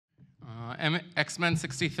X-Men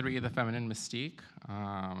 63, The Feminine Mystique.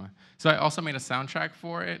 So I also made a soundtrack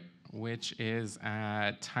for it, which is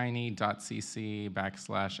at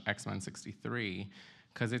tiny.cc/X-Men 63,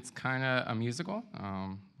 because it's kind of a musical.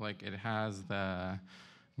 Like it has the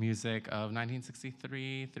music of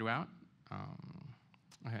 1963 throughout.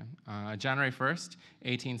 January 1st,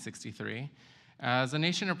 1863. As the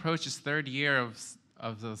nation approached its third year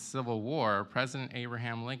of the Civil War, President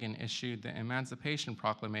Abraham Lincoln issued the Emancipation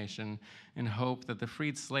Proclamation in hope that the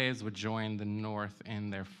freed slaves would join the North in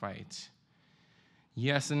their fight.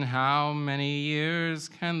 Yes, and how many years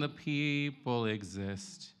can the people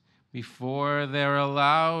exist before they're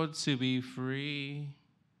allowed to be free?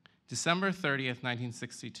 December 30th,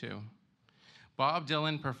 1962. Bob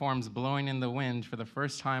Dylan performs Blowing in the Wind for the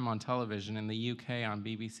first time on television in the UK on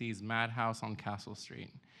BBC's Madhouse on Castle Street.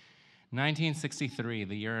 1963,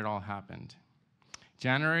 the year it all happened.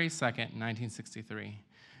 January 2nd, 1963.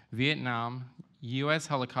 Vietnam, U.S.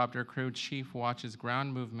 helicopter crew chief watches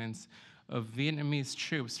ground movements of Vietnamese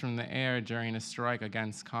troops from the air during a strike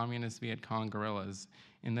against communist Viet Cong guerrillas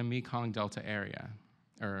in the Mekong Delta area.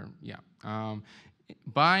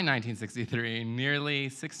 By 1963, nearly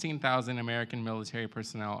 16,000 American military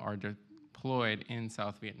personnel are deployed in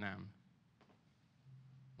South Vietnam.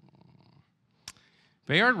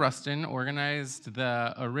 Bayard Rustin organized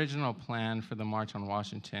the original plan for the March on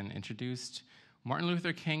Washington, introduced Martin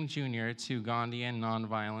Luther King Jr. to Gandhian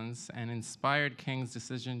nonviolence, and inspired King's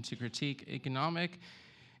decision to critique economic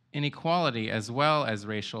inequality as well as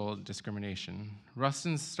racial discrimination.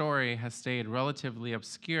 Rustin's story has stayed relatively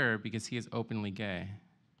obscure because he is openly gay.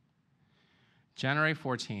 January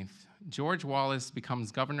 14th, George Wallace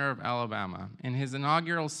becomes governor of Alabama. In his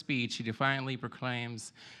inaugural speech, he defiantly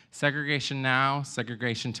proclaims, "Segregation now,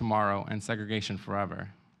 segregation tomorrow, and segregation forever."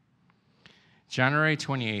 January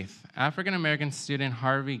 28th, African-American student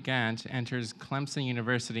Harvey Gantt enters Clemson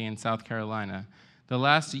University in South Carolina, the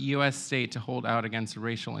last U.S. state to hold out against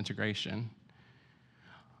racial integration.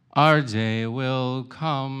 Our day will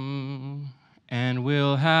come, and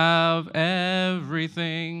we'll have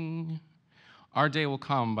everything. Our Day Will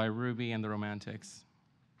Come by Ruby and the Romantics.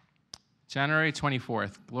 January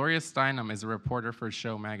 24th, Gloria Steinem is a reporter for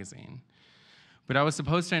Show magazine. But I was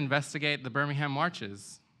supposed to investigate the Birmingham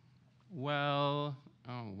marches. Well,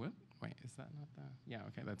 wait, is that not that? Yeah,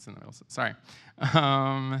 okay, that's in the middle. Sorry.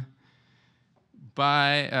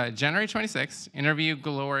 By January 26th, Interview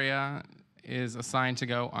Gloria is assigned to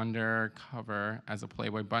go undercover as a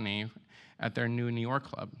Playboy bunny at their new New York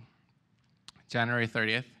club. January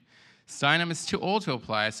 30th, Steinem is too old to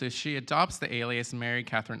apply, so she adopts the alias Mary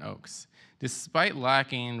Catherine Oakes. Despite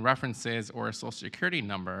lacking references or a social security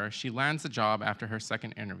number, she lands the job after her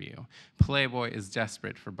second interview. Playboy is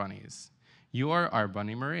desperate for bunnies. You're our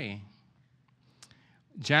Bunny Marie.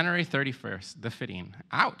 January 31st, The Fitting.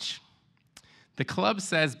 Ouch! The club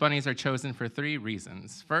says bunnies are chosen for 3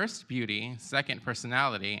 reasons. First, beauty. Second,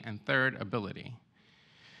 personality. And third, ability.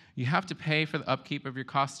 You have to pay for the upkeep of your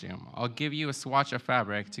costume. I'll give you a swatch of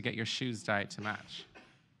fabric to get your shoes dyed to match.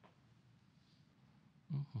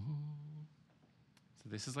 So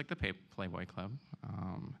this is like the Playboy Club.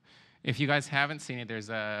 If you guys haven't seen it, there's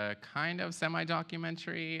a kind of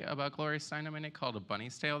semi-documentary about Gloria Steinem in it called A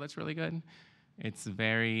Bunny's Tale that's really good. It's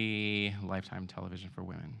very Lifetime television for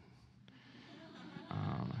women,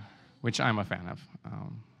 which I'm a fan of.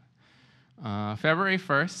 February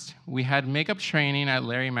 1st, we had makeup training at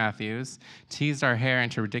Larry Matthews, teased our hair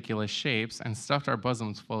into ridiculous shapes, and stuffed our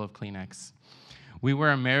bosoms full of Kleenex. We were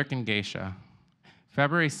American geisha.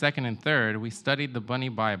 February 2nd and 3rd, we studied the Bunny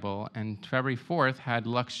Bible, and February 4th had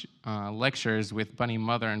lectures with Bunny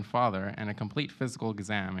mother and father and a complete physical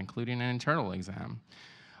exam, including an internal exam.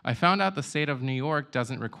 I found out the state of New York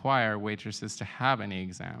doesn't require waitresses to have any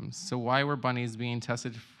exams, so why were bunnies being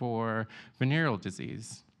tested for venereal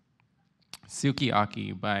disease?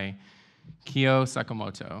 Sukiyaki by Kyo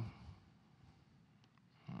Sakamoto.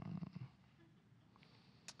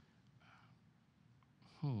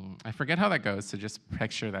 I forget how that goes, so just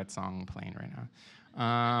picture that song playing right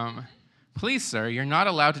now. Please, sir, you're not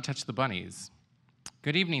allowed to touch the bunnies.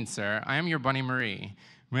 Good evening, sir. I am your Bunny Marie.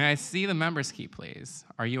 May I see the member's key, please?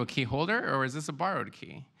 Are you a key holder, or is this a borrowed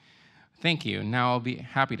key? Thank you. Now I'll be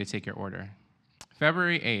happy to take your order.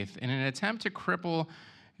 February 8th, in an attempt to cripple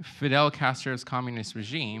Fidel Castro's communist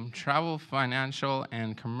regime, travel, financial,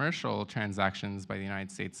 and commercial transactions by the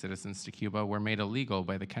United States citizens to Cuba were made illegal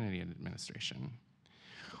by the Kennedy administration.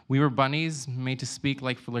 We were bunnies made to speak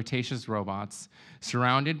like flirtatious robots,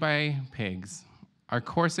 surrounded by pigs. Our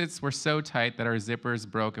corsets were so tight that our zippers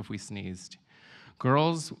broke if we sneezed.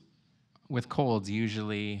 Girls with colds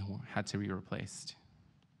usually had to be replaced.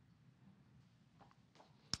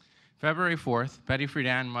 February 4th, Betty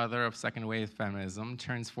Friedan, mother of second-wave feminism,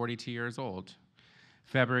 turns 42 years old.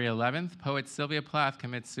 February 11th, poet Sylvia Plath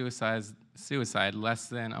commits suicide less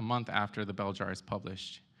than a month after The Bell Jar is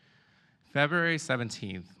published. February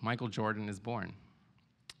 17th, Michael Jordan is born.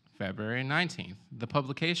 February 19th, the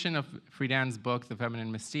publication of Friedan's book, The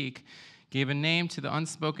Feminine Mystique, gave a name to the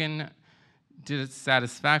unspoken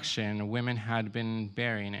dissatisfaction women had been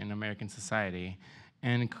bearing in American society,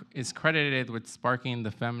 and is credited with sparking the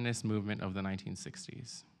feminist movement of the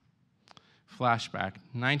 1960s. Flashback,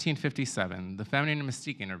 1957, The Feminine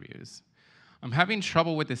Mystique interviews. I'm having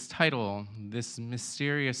trouble with this title, this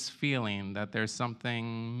mysterious feeling that there's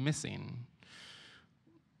something missing.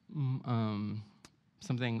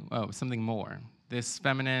 Something more. This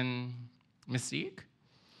feminine mystique?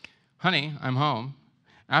 Honey, I'm home.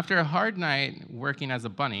 After a hard night working as a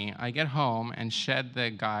bunny, I get home and shed the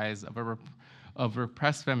guise of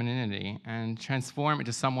repressed femininity and transform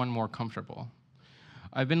into someone more comfortable.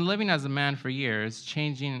 I've been living as a man for years,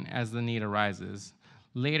 changing as the need arises.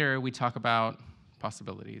 Later, we talk about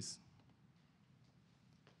possibilities.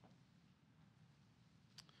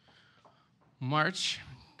 March,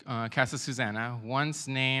 Casa Susanna, once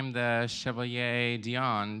named the Chevalier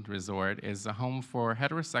Dion Resort, is a home for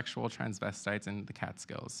heterosexual transvestites in the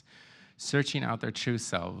Catskills, searching out their true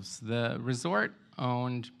selves. The resort,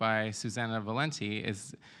 owned by Susanna Valenti,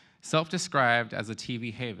 is self-described as a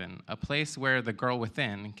TV haven, a place where the girl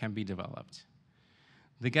within can be developed.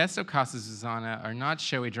 The guests of Casa Susanna are not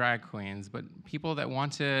showy drag queens, but people that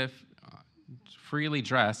want to freely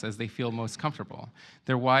dress as they feel most comfortable.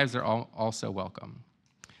 Their wives are also welcome.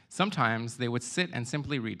 Sometimes they would sit and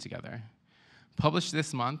simply read together. Published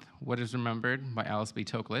this month, What Is Remembered by Alice B.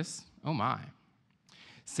 Toklas. Oh my.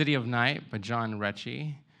 City of Night by John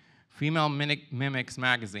Recchi. Female Mimics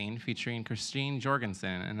magazine featuring Christine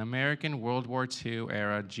Jorgensen, an American World War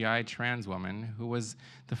II-era GI trans woman who was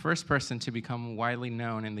the first person to become widely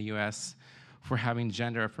known in the US for having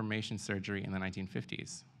gender affirmation surgery in the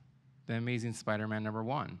 1950s. The Amazing Spider-Man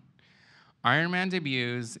 #1. Iron Man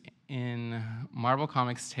debuts in Marvel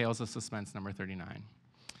Comics Tales of Suspense #39.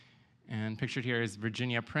 And pictured here is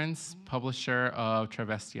Virginia Prince, publisher of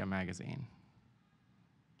Travestia magazine.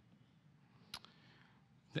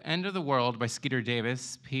 The End of the World by Skeeter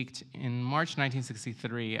Davis peaked in March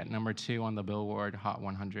 1963 at #2 on the Billboard Hot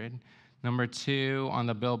 100, #2 on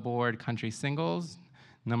the Billboard Country Singles,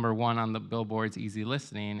 #1 on the Billboard's Easy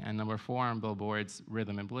Listening, and #4 on Billboard's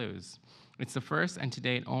Rhythm and Blues. It's the first and to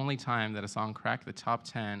date only time that a song cracked the top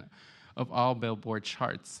 10 of all Billboard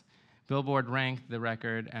charts. Billboard ranked the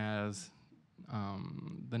record as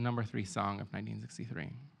the #3 song of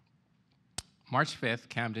 1963. March 5th,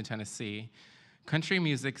 Camden, Tennessee. Country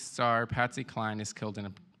music star Patsy Cline is killed in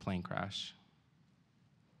a plane crash.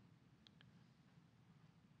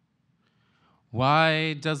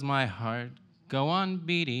 Why does my heart go on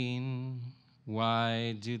beating?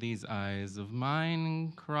 Why do these eyes of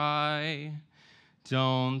mine cry?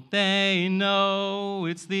 Don't they know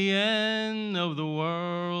it's the end of the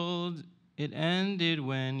world? It ended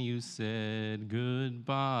when you said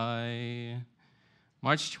goodbye.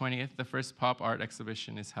 March 20th, the first pop art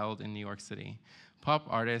exhibition is held in New York City. Pop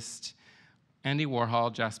artists Andy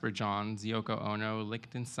Warhol, Jasper Johns, Yoko Ono,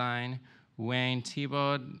 Lichtenstein, Wayne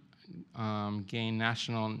Thiebaud gain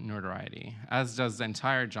national notoriety, as does the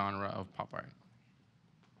entire genre of pop art.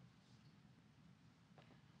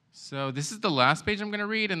 So this is the last page I'm gonna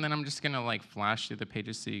read, and then I'm just gonna flash through the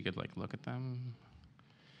pages so you could look at them.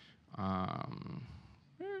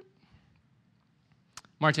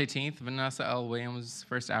 March 18th, Vanessa L. Williams,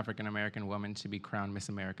 first African-American woman to be crowned Miss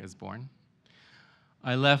America, is born.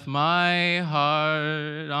 I left my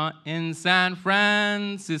heart in San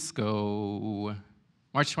Francisco.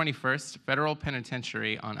 March 21st, federal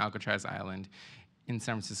penitentiary on Alcatraz Island in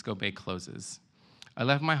San Francisco Bay closes. I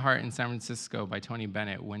Left My Heart in San Francisco by Tony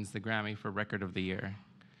Bennett wins the Grammy for Record of the Year.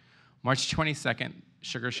 March 22nd,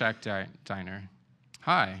 Sugar Shack Diner.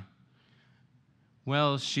 Hi.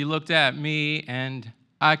 Well, she looked at me and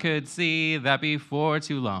I could see that before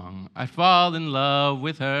too long I'd fall in love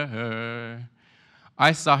with her.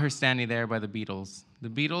 I saw her standing there by the Beatles. The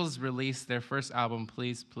Beatles released their first album,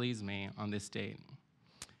 Please Please Me, on this date.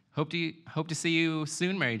 Hope to see you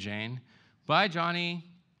soon, Mary Jane. Bye, Johnny.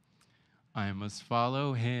 I must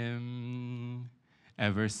follow him.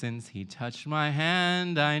 Ever since he touched my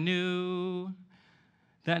hand, I knew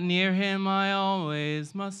that near him I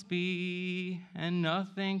always must be, and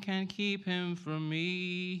nothing can keep him from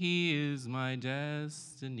me. He is my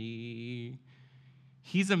destiny.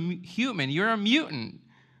 He's a human. You're a mutant.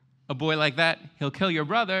 A boy like that, he'll kill your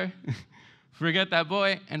brother. Forget that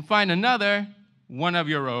boy and find another. One of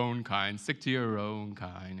your own kind. Stick to your own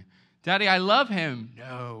kind. Daddy, I love him.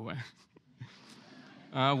 No.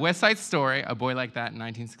 West Side Story, A Boy Like That, in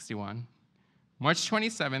 1961. March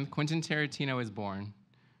 27th, Quentin Tarantino is born.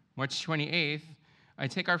 March 28th, I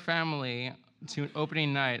take our family to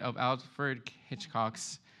opening night of Alfred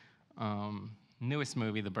Hitchcock's newest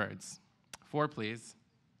movie, The Birds. 4, please.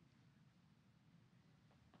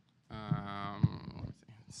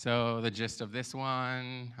 So the gist of this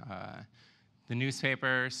one, the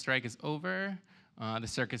newspaper strike is over. The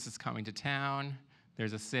circus is coming to town.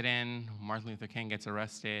 There's a sit-in. Martin Luther King gets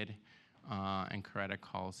arrested, and Coretta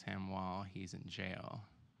calls him while he's in jail.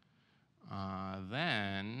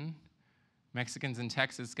 Then Mexicans in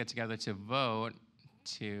Texas get together to vote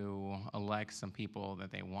to elect some people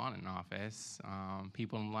that they want in office.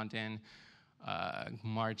 People in London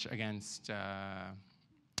march against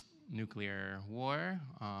nuclear war.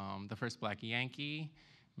 The first black Yankee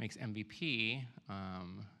makes MVP.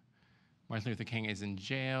 Martin Luther King is in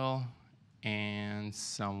jail, and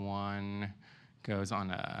someone goes on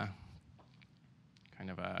a kind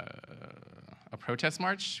of a protest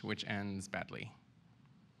march, which ends badly.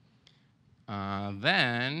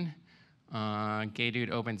 Then gay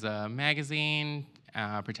dude opens a magazine,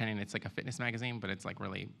 pretending it's like a fitness magazine, but it's like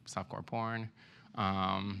really softcore porn.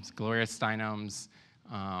 Gloria Steinem's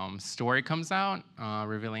story comes out,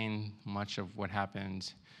 revealing much of what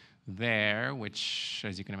happened there, which,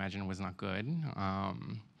 as you can imagine, was not good.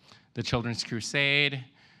 The Children's Crusade,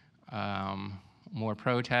 more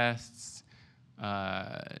protests.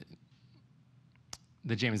 The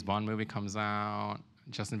James Bond movie comes out.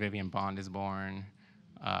 Justin Vivian Bond is born.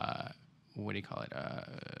 What do you call it?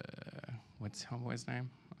 What's Homeboy's name?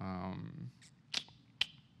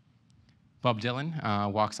 Bob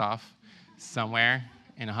Dylan walks off somewhere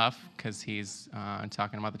in a huff because he's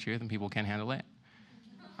talking about the truth and people can't handle it.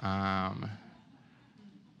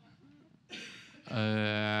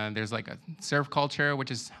 There's like a surf culture, which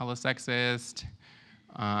is hella sexist.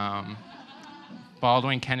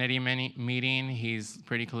 Baldwin Kennedy meeting, he's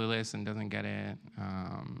pretty clueless and doesn't get it.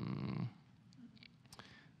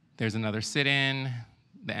 There's another sit-in.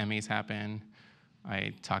 The Emmys happen.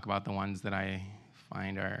 I talk about the ones that I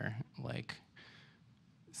find are like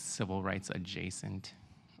civil rights adjacent.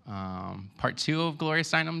 Part 2 of Gloria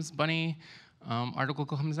Steinem's Bunny article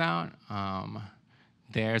comes out.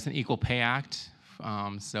 There's an Equal Pay Act,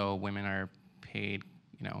 so women are paid,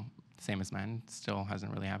 same as men. Still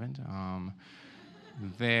hasn't really happened.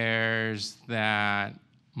 There's that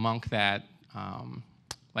monk that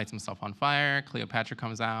lights himself on fire. Cleopatra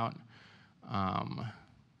comes out.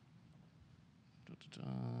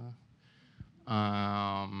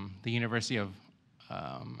 The University of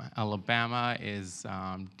Alabama is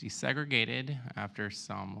desegregated after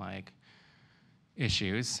some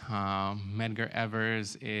issues. Medgar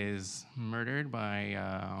Evers is murdered by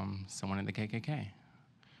someone in the KKK.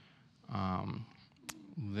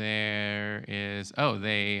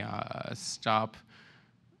 They stop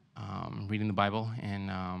reading the Bible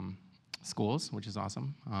in schools, which is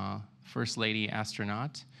awesome. First lady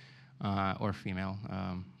astronaut, or female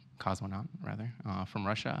cosmonaut, rather, from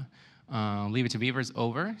Russia. Leave It to Beaver is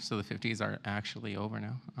over, so the 50s are actually over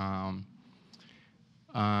now.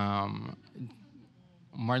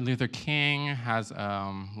 Martin Luther King has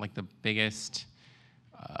the biggest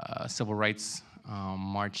civil rights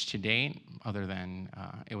march to date, other than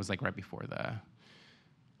it was right before the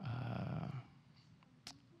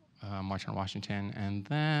March on Washington. And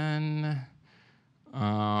then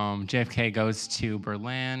JFK goes to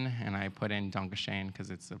Berlin, and I put in Dankeschön because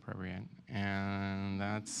it's appropriate. And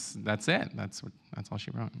that's it. That's all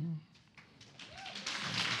she wrote.